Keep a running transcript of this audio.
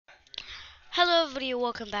Hello everybody,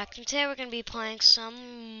 welcome back. And today we're going to be playing some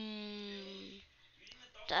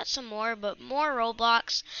more, but more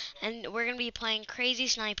Roblox. And we're going to be playing Crazy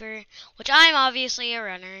Sniper, which I'm obviously a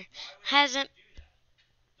runner. Hasn't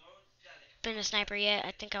been a sniper yet.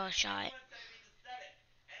 I think I was shot.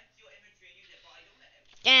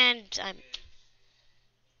 And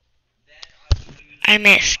I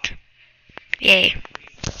missed. Yay.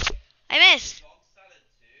 I missed.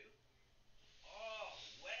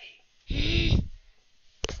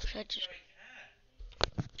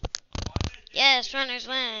 Yes, runners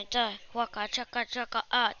win. Waka chaka chaka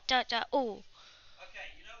da da ooh.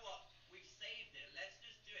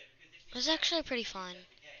 It's actually pretty fun.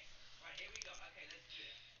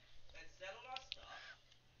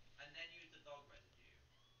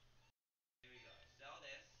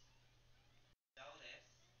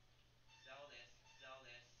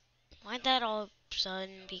 Why'd that all of a sudden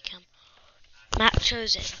become map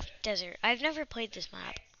chosen? Desert. I've never played this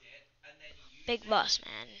map. Big boss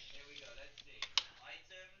man.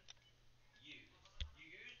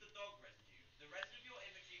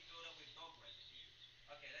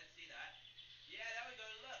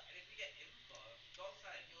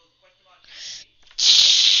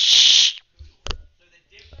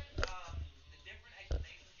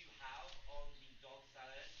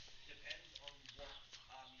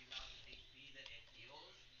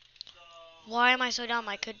 Why am I so dumb?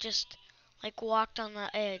 I could just like walked on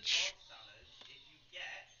the edge.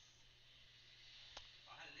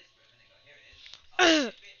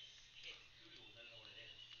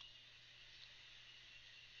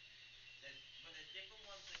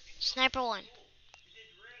 Sniper one.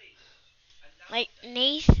 Like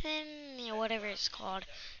Nathan, whatever it's called.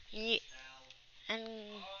 And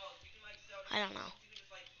I don't know.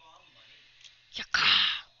 Yaka.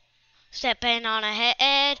 Stepping on a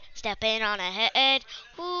head, stepping on a head.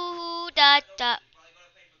 Ooh, da da.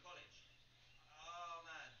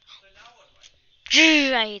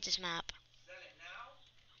 I hate this map.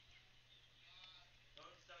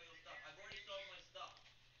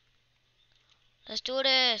 Let's do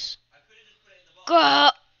this. Go.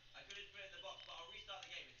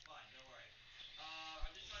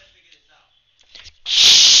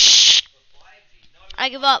 I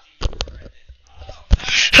give up.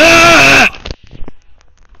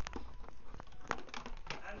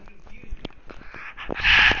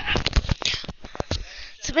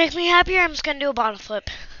 To make me happier, I'm just gonna do a bottle flip.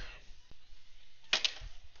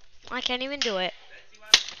 I can't even do it.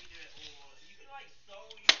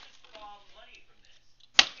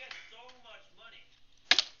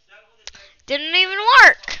 Didn't even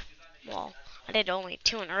work. Well, I did only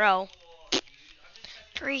 2 in a row.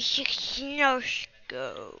 360 no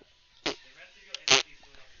scope.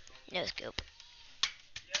 No scope.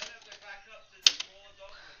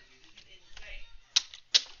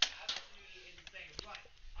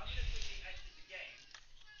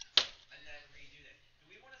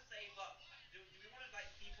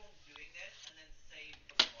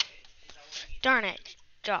 Darn it.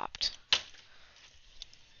 Dropped.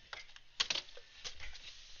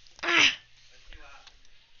 Ah.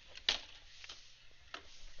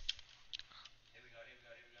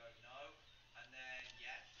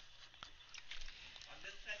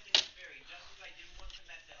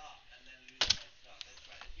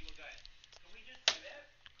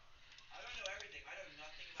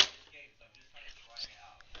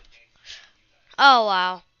 Oh,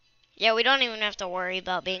 wow. Yeah, we don't even have to worry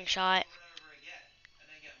about being shot.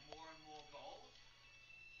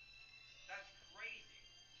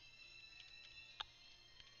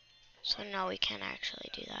 So no, we can't actually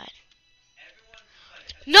do that.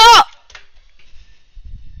 No!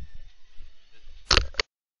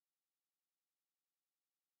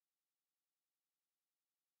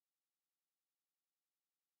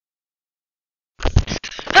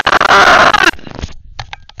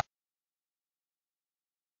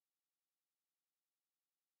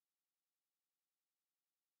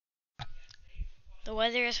 The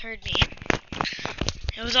weather has heard me.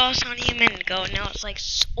 It was all sunny a minute ago, and now it's like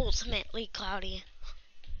ultimately cloudy.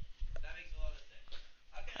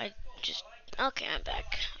 I just... Okay, I'm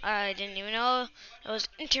back. I didn't even know it was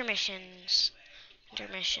intermissions.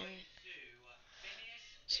 Intermission.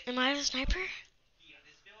 Am I the sniper?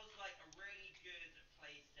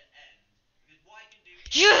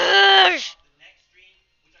 Yes!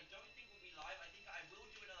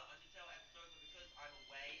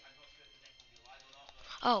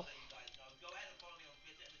 Oh.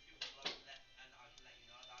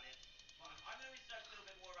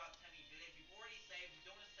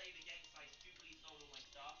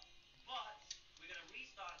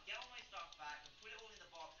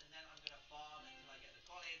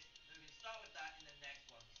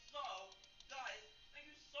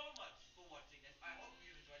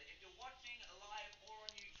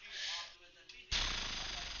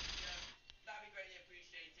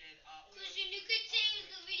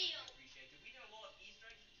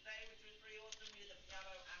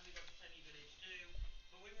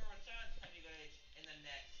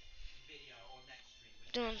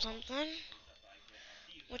 something,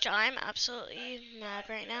 which I'm absolutely mad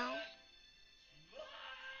right now.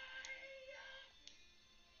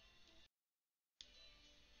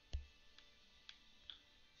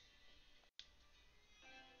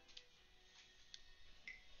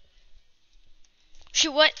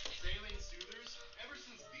 Shoot, what? Saline soothers? Ever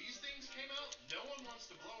since these things came out, no one wants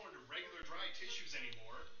to blow into regular dry tissues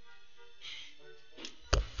anymore.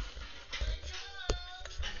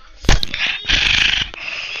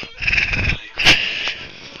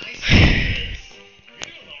 Nice. You're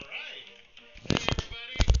doing alright. Hey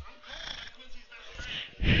everybody, I'm Cole, Quincy's best friend.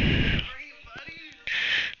 Great, buddy.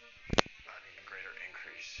 Not an even greater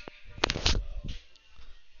increase. Is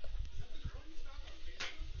that the girl you stalked on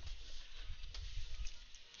Facebook?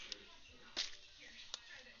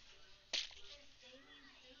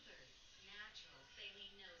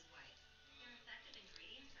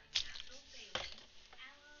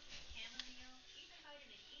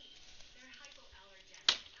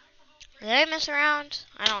 Did I mess around?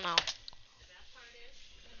 I don't know.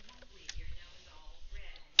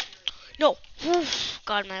 No! Oof.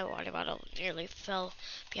 God, my water bottle nearly fell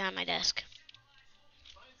behind my desk.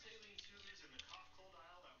 Find saline soothers in the cough cold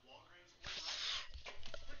aisle at Walgreens or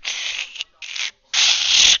Rite Aid. I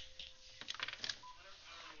don't know what I'm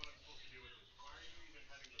supposed to do with this. Why are you even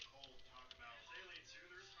having the cold talk about saline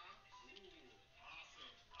soothers, huh? Ooh,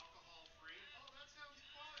 awesome. Alcohol free? Oh, that sounds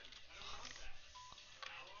fun. I don't want that.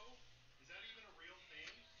 Aloe? Is that even a real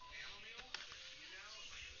thing? Chamomile? Is there tea now?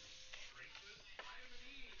 Am I gonna drink this? Vitamin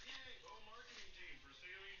E, yay! Go marketing team for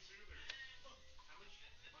saline soothers. How much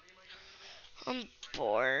money am I getting for this? I'm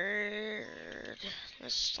bored.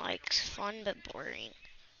 This is like fun but boring.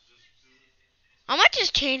 I might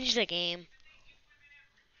just change the game.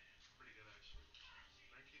 Pretty good actually.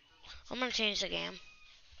 Can I keep this? I'm gonna change the game.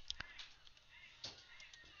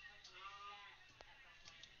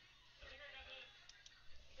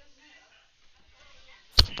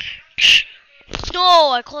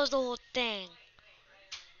 No, I closed the whole thing.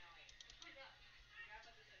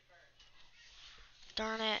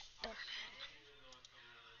 Darn it.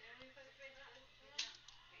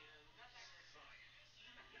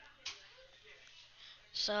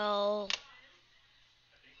 So,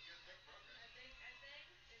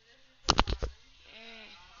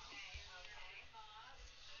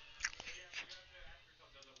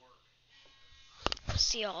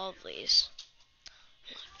 see all of these.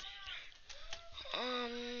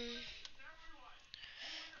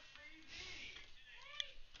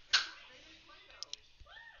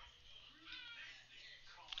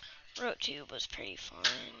 Road Tube was pretty fun,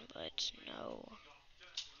 but no.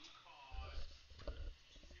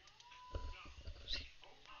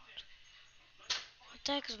 What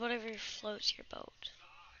the heck is whatever floats your boat?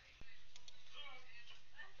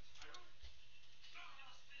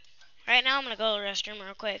 Right now I'm gonna go to the restroom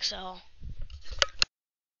real quick, so.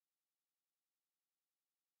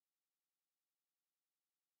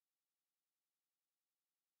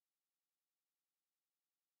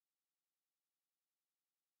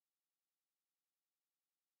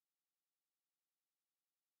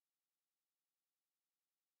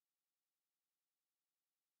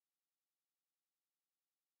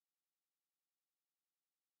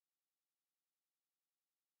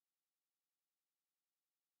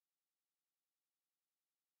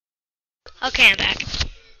 Okay, I'm back.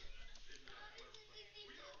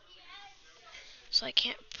 So I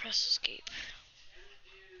can't press escape.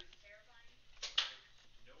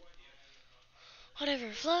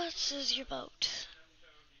 Whatever floats is your boat.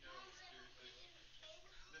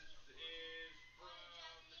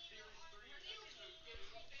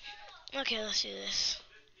 Okay, let's do this.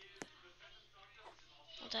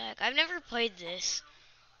 What the heck? I've never played this.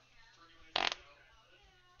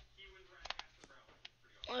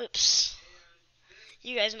 Oops.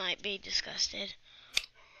 You guys might be disgusted.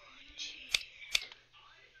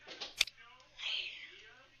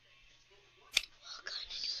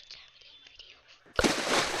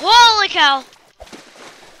 Holy cow!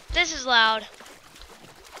 This is loud.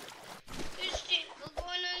 We're going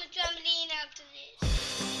on the trampoline after this.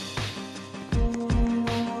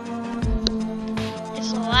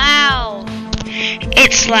 It's loud.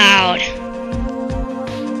 It's loud.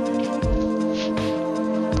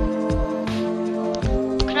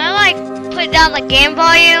 Can I like put down the game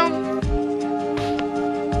volume?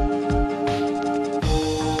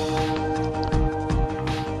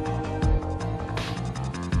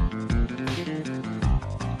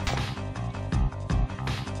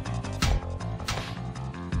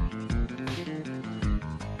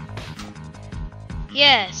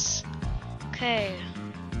 Yes. Okay.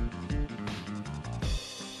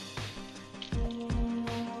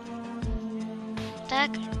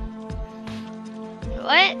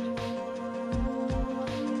 What?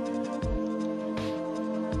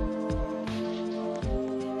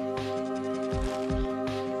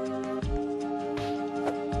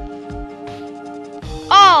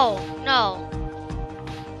 Oh, no.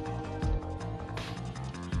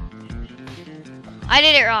 I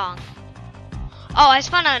did it wrong. Oh, I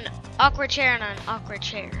spun an awkward chair and an awkward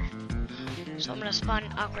chair. So I'm gonna spawn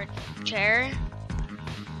an awkward chair.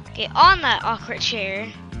 Get on that awkward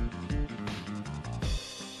chair.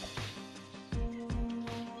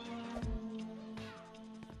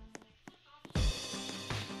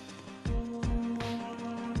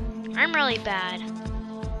 I'm really bad.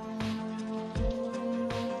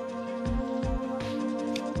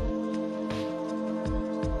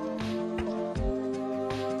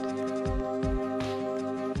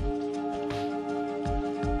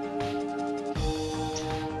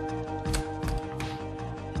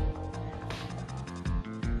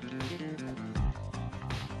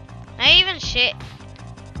 Not even shit.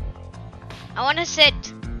 I wanna sit.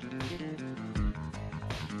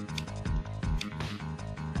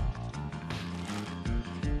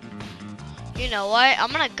 You know what?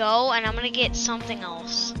 I'm gonna go and I'm gonna get something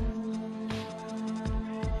else.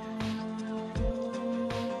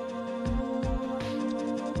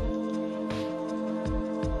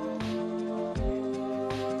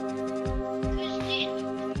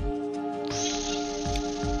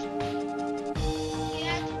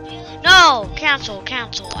 No! Cancel,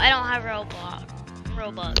 cancel. I don't have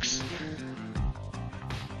Robux.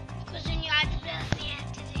 Because then you have to build the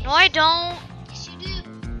activity. No, I don't. Yes, you do.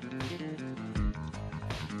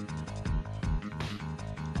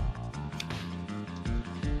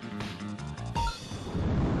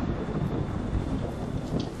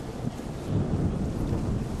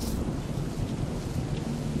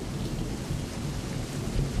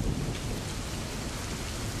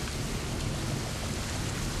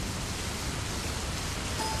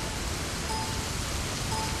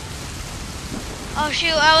 Oh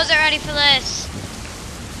shoot, I wasn't ready for this.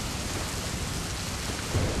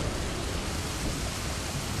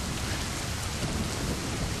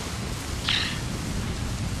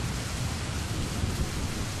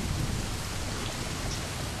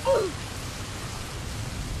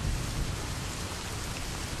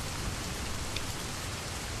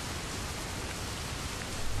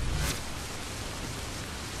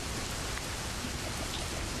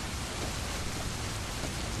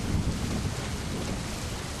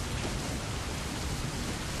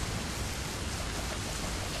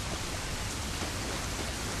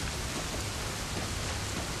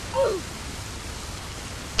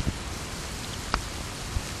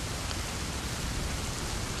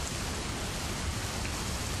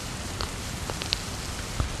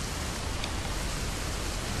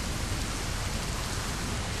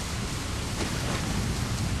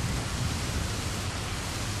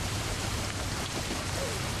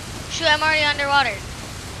 Shoot, I'm already underwater.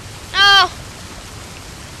 No!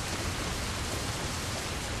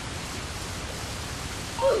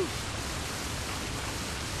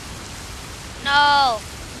 No!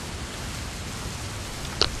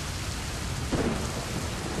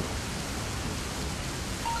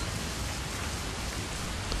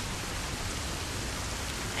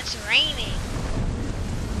 It's raining.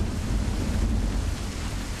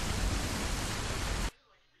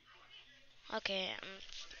 Okay,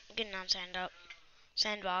 I'm getting on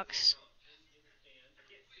sandbox.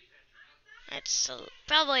 It's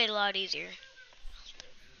probably a lot easier.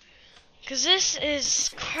 Cause this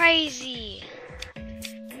is crazy.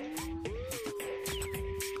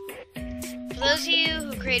 For those of you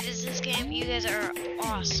who created this game, you guys are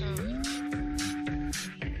awesome.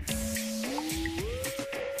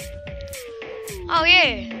 Oh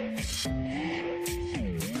yeah.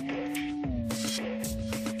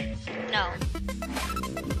 No.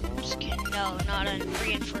 Just kidding. No, not a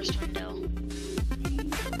reinforced window.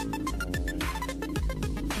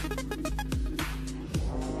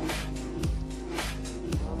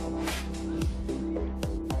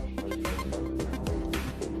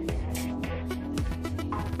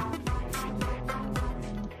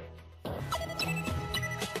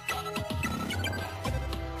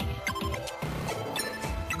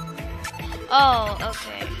 Oh,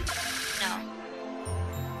 okay. No.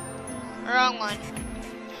 Wrong one.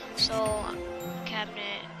 So,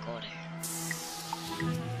 cabinet, go there.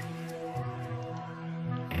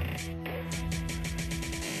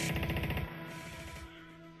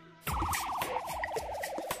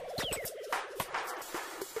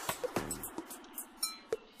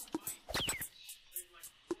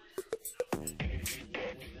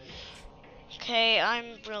 Okay,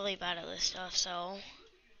 I'm really bad at this stuff, so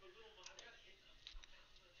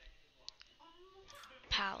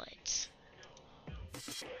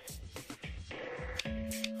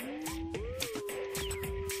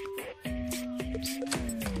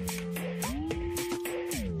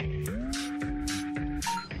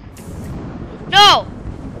No!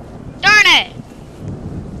 Darn it!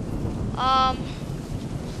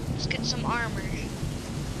 Let's get some armor.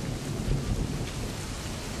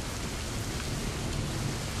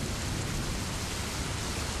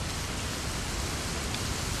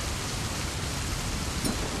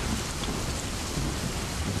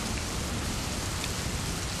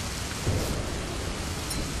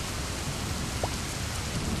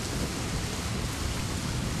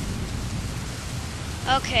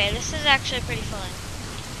 Okay, this is actually pretty fun.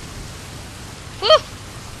 Woo!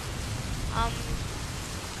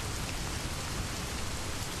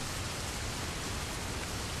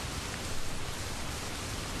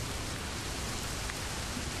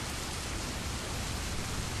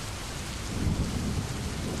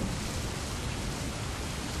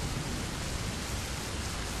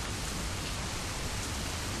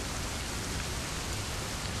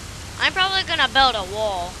 I'm probably gonna build a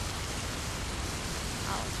wall.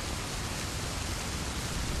 Oh.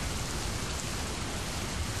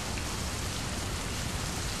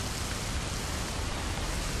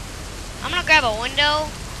 I'm gonna grab a window.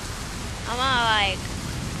 I'm gonna like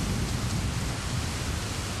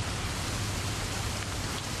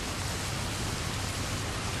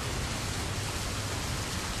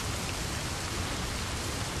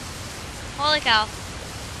holy cow.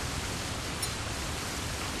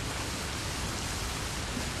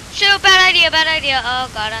 Shoot, bad idea, bad idea. Oh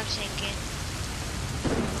god, I'm sinking.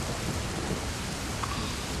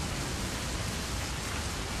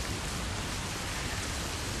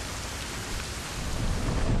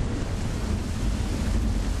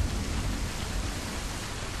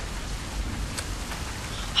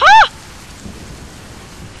 Ha!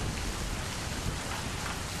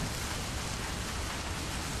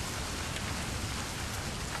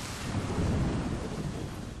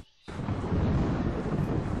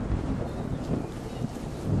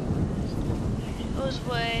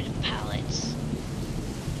 Wood pallets.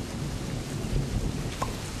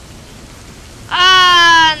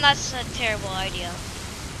 Ah, and that's a terrible idea.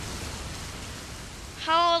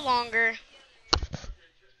 How longer?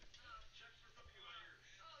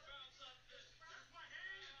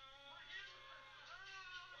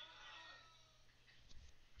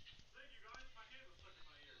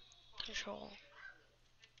 Control.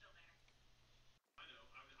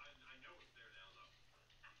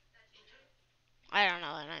 I don't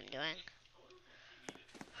know what I'm doing.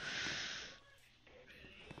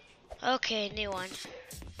 Okay, new one.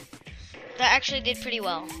 That actually did pretty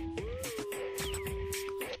well.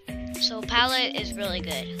 So pallet is really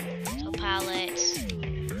good. So pallets.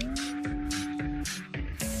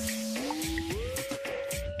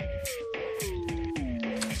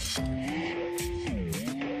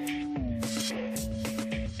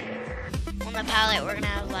 On the pallet we're gonna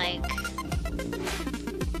have like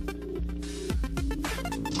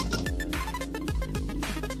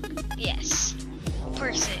yes.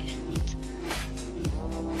 Person.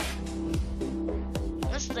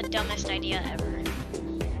 This is the dumbest idea ever.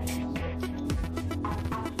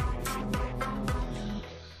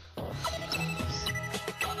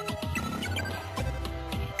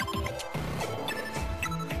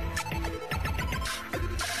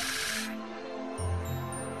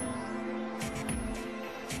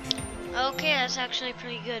 Okay, that's actually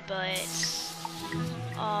pretty good, but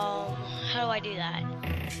how do I do that?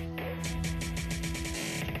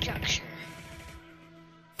 Structure.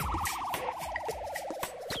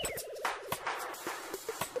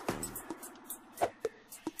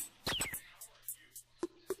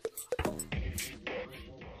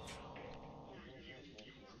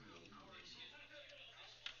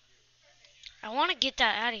 I want to get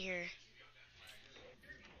that out of here.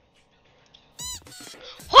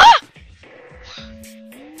 What?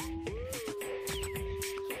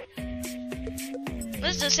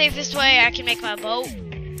 This is the safest way I can make my boat.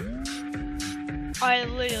 I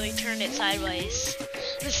literally turned it sideways.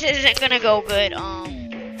 This isn't gonna go good.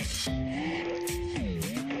 I'm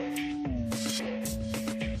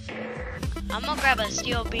gonna grab a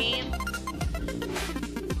steel beam.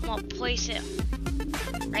 I'm gonna place it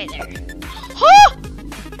right there.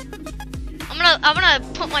 I'm gonna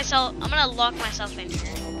lock myself in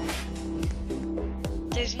here.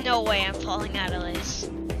 There's no way I'm falling out of this.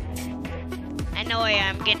 And no way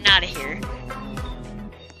I'm getting out of here.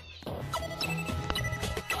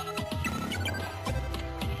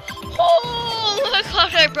 Oh, look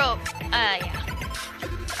what I broke. Yeah.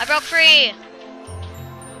 I broke free.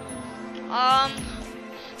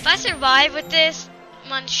 If I survive with this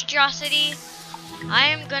monstrosity, I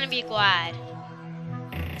am gonna be glad.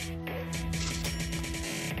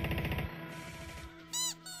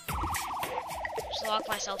 Just lock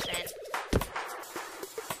myself in.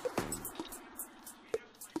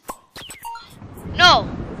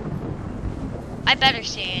 I better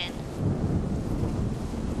stand.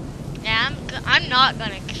 Yeah, I'm not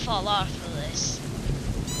gonna fall off of this.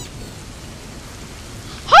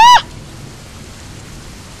 Ah!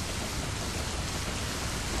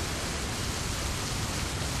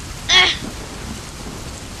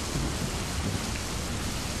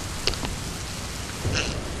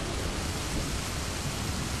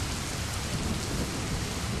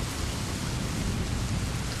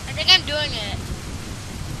 I think I'm doing it.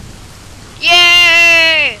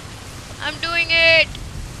 Yay! I'm doing it.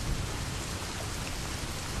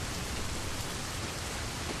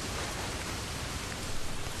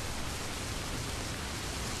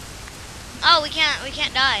 Oh, we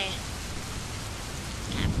can't die.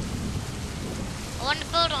 Okay. I want to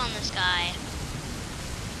build on this guy.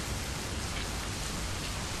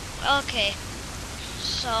 Okay.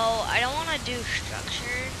 So I don't want to do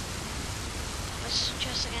structure. What's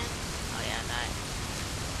chest again? Oh yeah, that.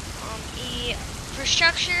 E for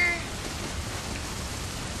structure.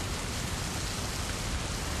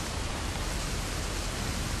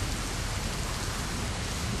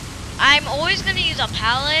 I'm always gonna use a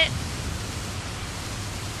pallet.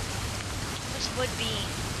 What's wood beam?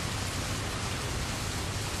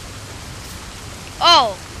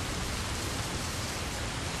 Oh.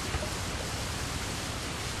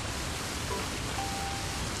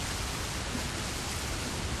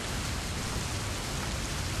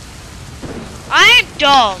 I'm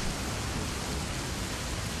dumb.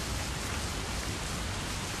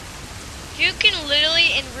 You can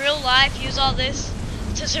literally in real life use all this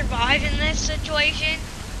to survive in this situation.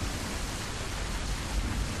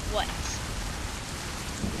 What?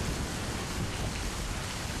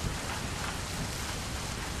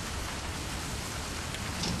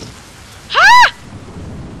 Ha!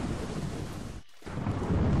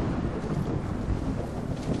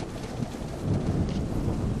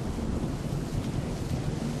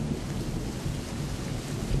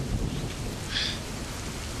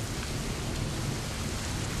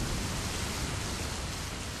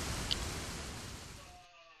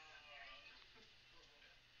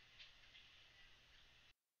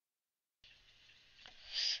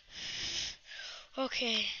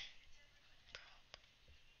 Okay.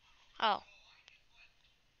 Oh.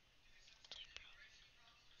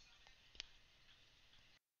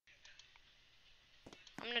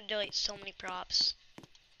 I'm gonna delete so many props.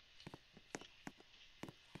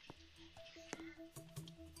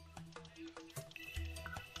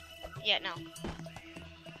 Yeah, no.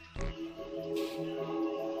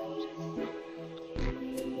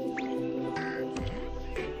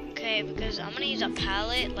 Okay, because I'm gonna use a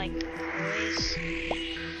pallet like always.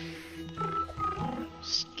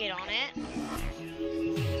 Just get on it.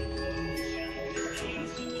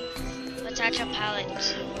 Let's attach a pallet.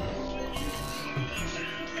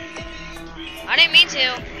 I didn't mean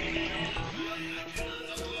to.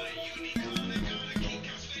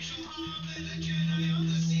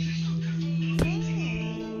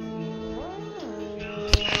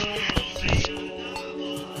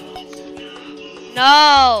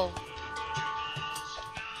 No.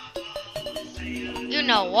 You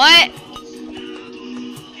know what?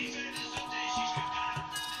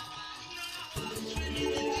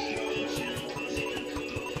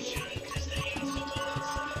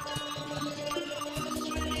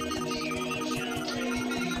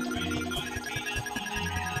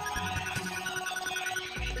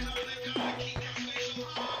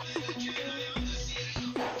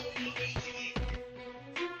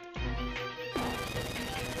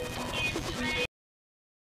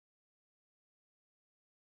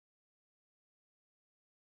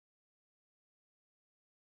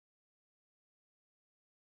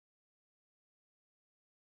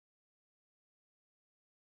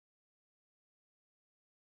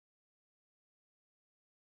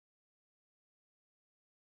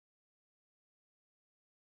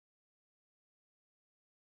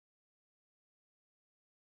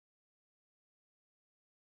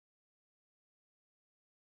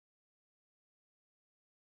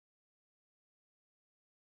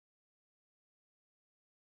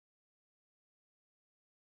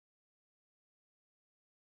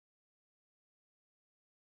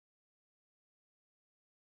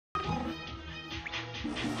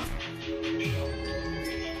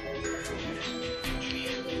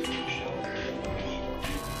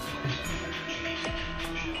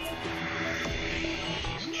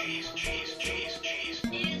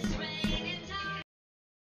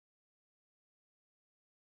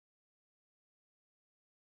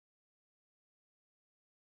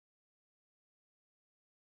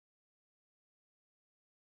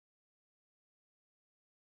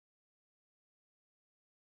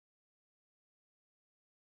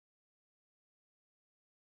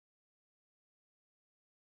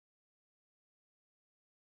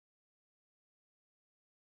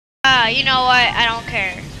 You know what? I don't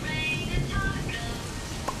care.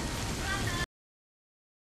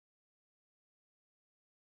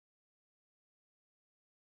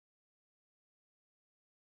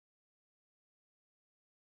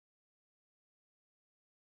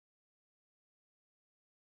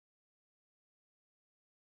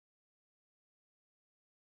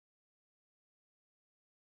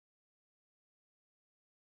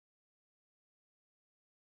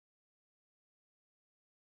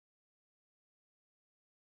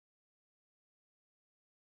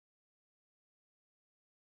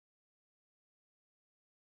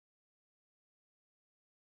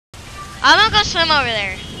 I'm gonna go swim over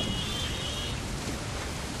there.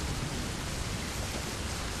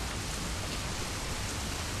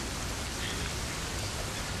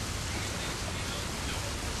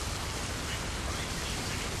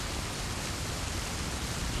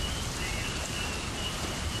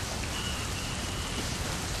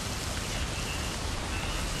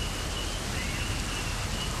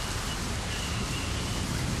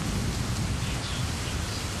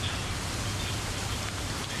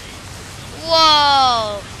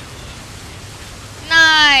 Whoa!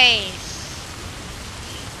 Nice!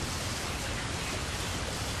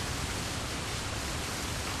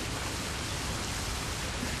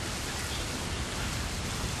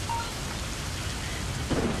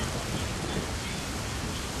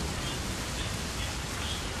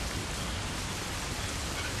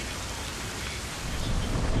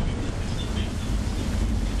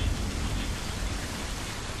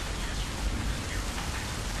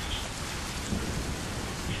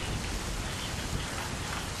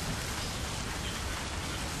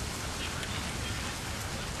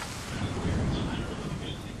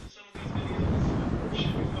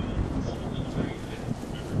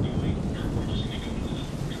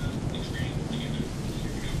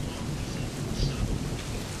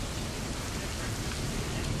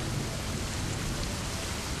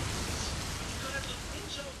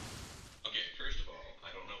 Okay, first of all,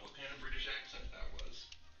 I don't know what kind of British accent that was.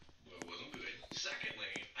 Well, it wasn't good. Secondly,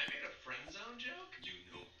 I made a friend zone joke. You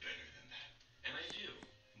know better than that. And I do.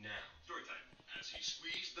 Now. Story time. As he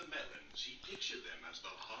squeezed the melons, he pictured them as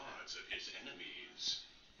the hearts of his enemies.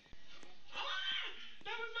 Ah!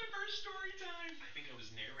 That was my first story time. I think I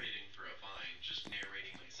was narrating for a Vine, just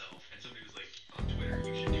narrating myself. And somebody was like, on Twitter,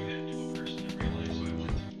 you should do that to a person in real life. So I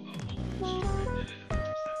went to a whole food store and did it. And that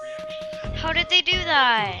was that reaction. How did they do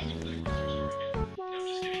that?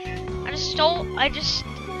 I just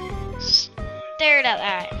stared at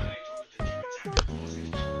that.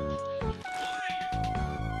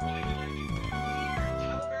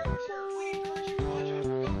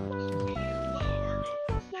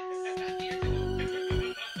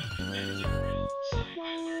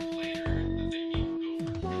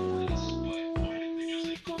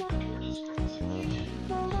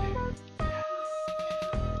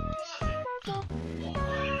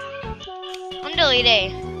 I'm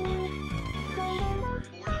deleting.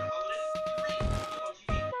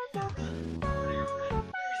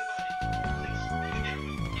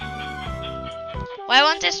 Why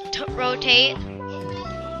won't this rotate?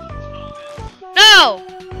 No!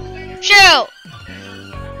 Shoot!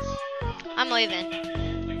 I'm leaving.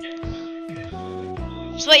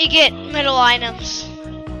 That's what you get, middle items.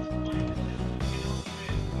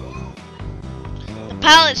 The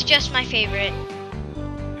palette's just my favorite.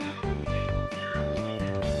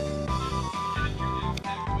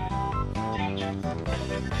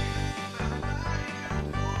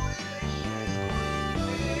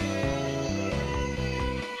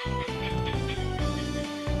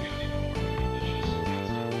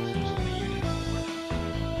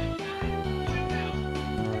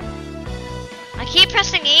 I keep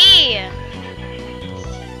pressing E.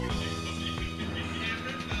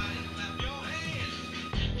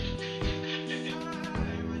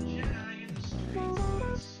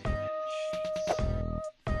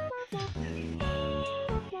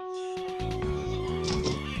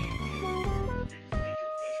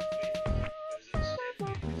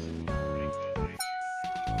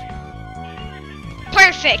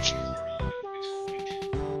 Perfect.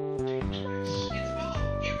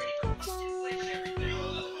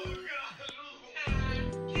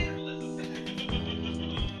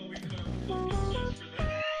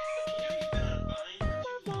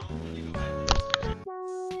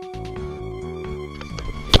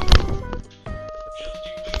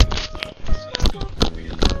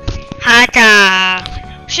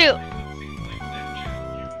 Hata. Shoot.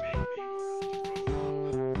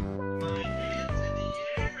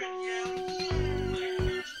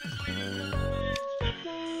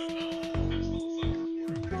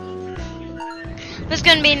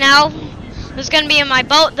 me now. This is gonna be in my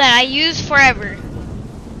boat that I use forever.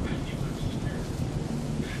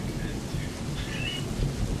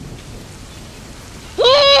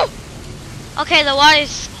 Okay, the water's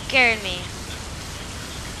scaring me.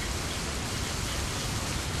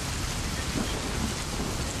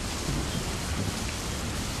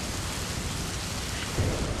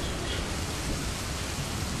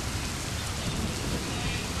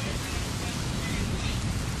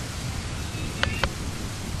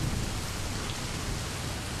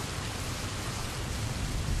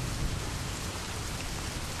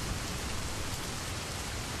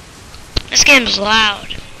 This game's loud.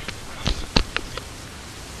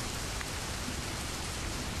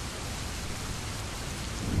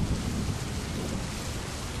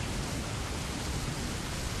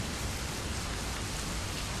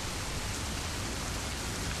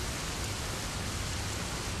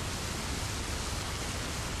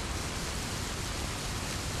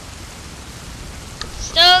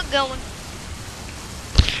 Still going.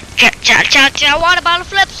 Cha cha cha cha. Water bottle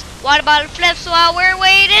flips. Water bottle flips while we're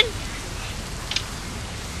waiting.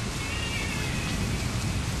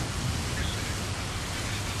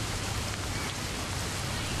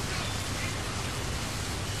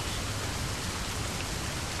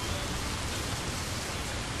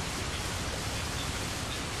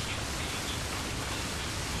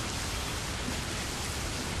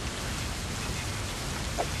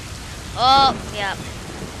 Oh, yep.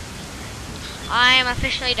 I am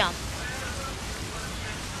officially dumb.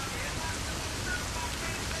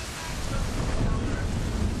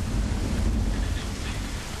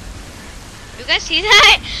 You guys see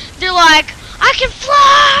that? They're like, I can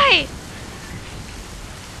fly!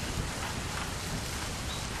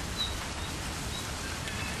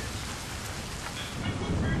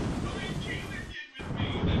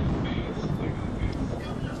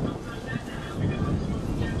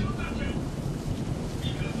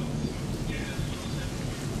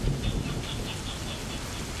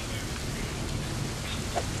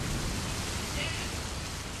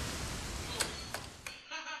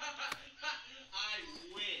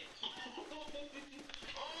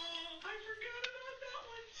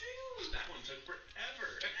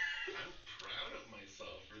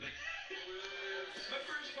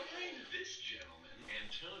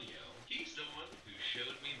 Antonio, he's the one who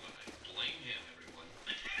showed me mine. Blame him, everyone. I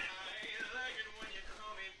like it when you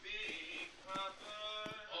call me Big Papa.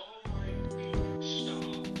 Oh my,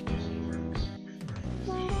 stop using friends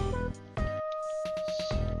with friends.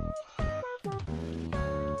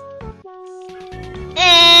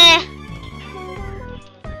 Eh.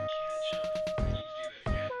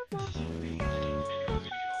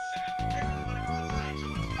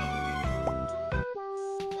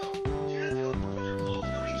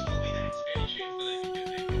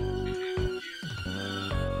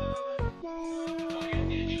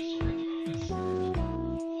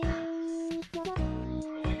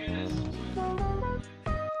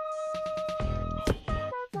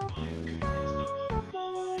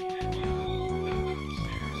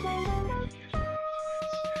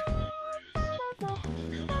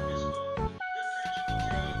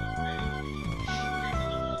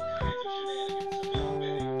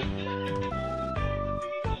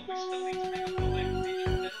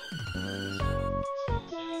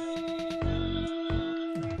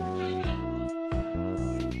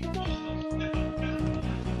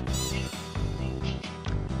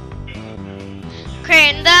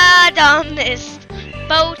 Creating the dumbest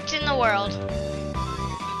boat in the world.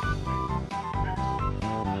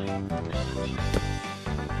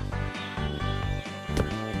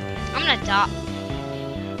 I'm gonna die.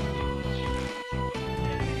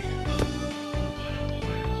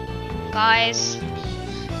 Guys,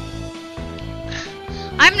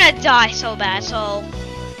 I'm gonna die so bad, so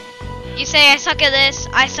you say I suck at this,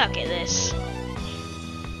 I suck at this.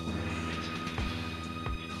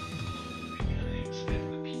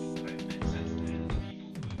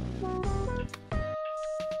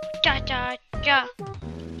 Cha cha cha.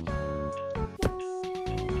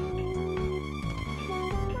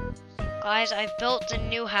 Guys, I've built a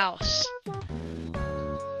new house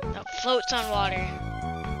that floats on water.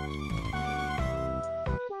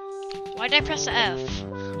 Why did I press F?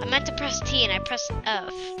 I meant to press T and I pressed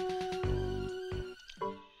F.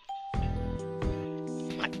 Oh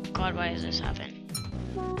my god, why does this happen?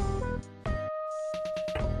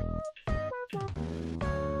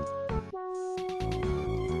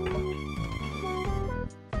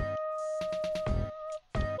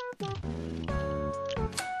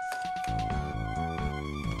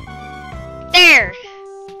 There!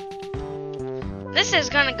 This is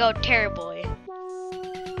gonna go terribly.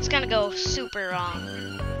 It's gonna go super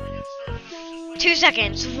wrong. 2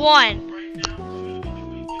 seconds. 1.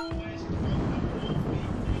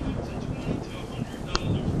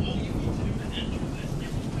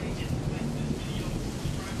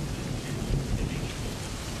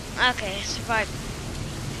 Okay, survived.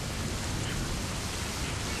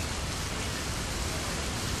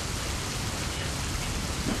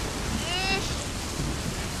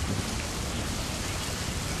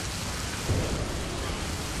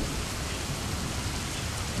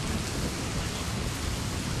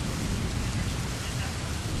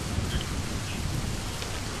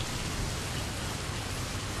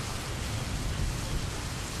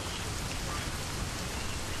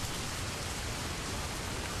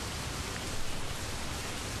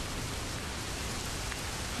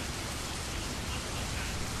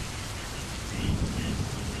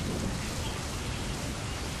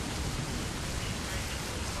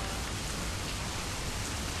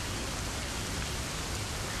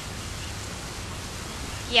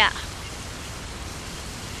 Yeah.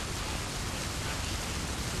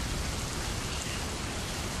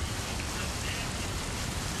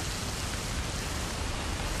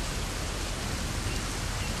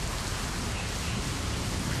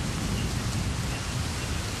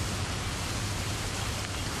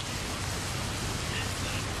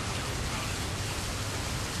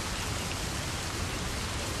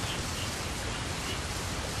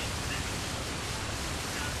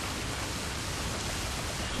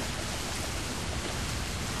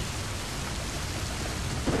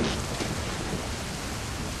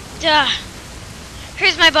 Duh.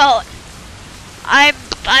 Here's my boat. I'm,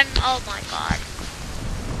 oh my god.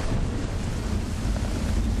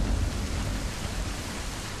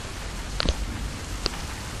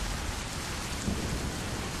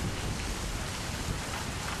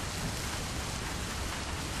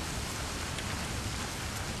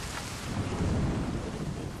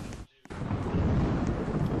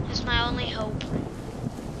 It's my only hope.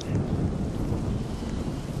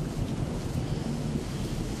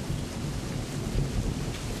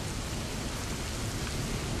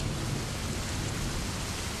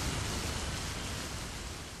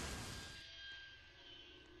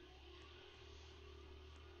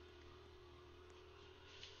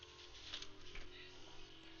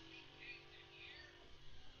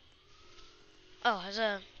 Oh, has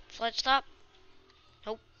a flood stop?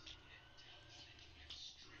 Nope.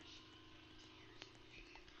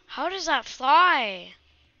 How does that fly?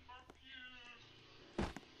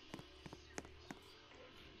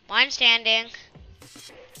 Mine's standing.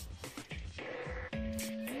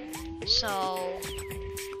 So,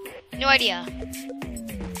 no idea.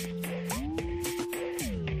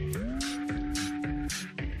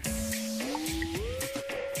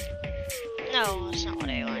 No, that's not what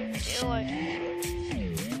I want to do.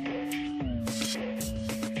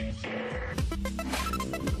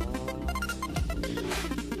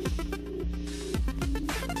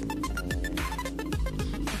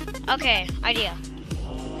 Okay, idea.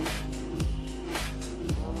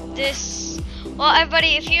 Well,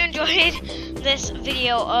 everybody, if you enjoyed this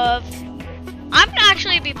video of, I'm gonna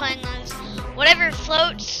actually be playing this, whatever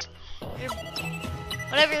floats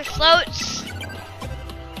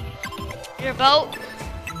your boat,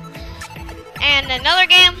 and another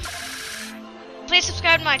game. Please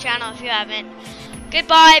subscribe to my channel if you haven't.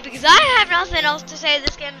 Goodbye, because I have nothing else to say.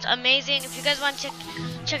 This game's amazing. If you guys want to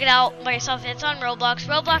check it out by yourself, it's on Roblox.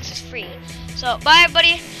 Roblox is free. So, bye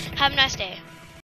everybody. Have a nice day.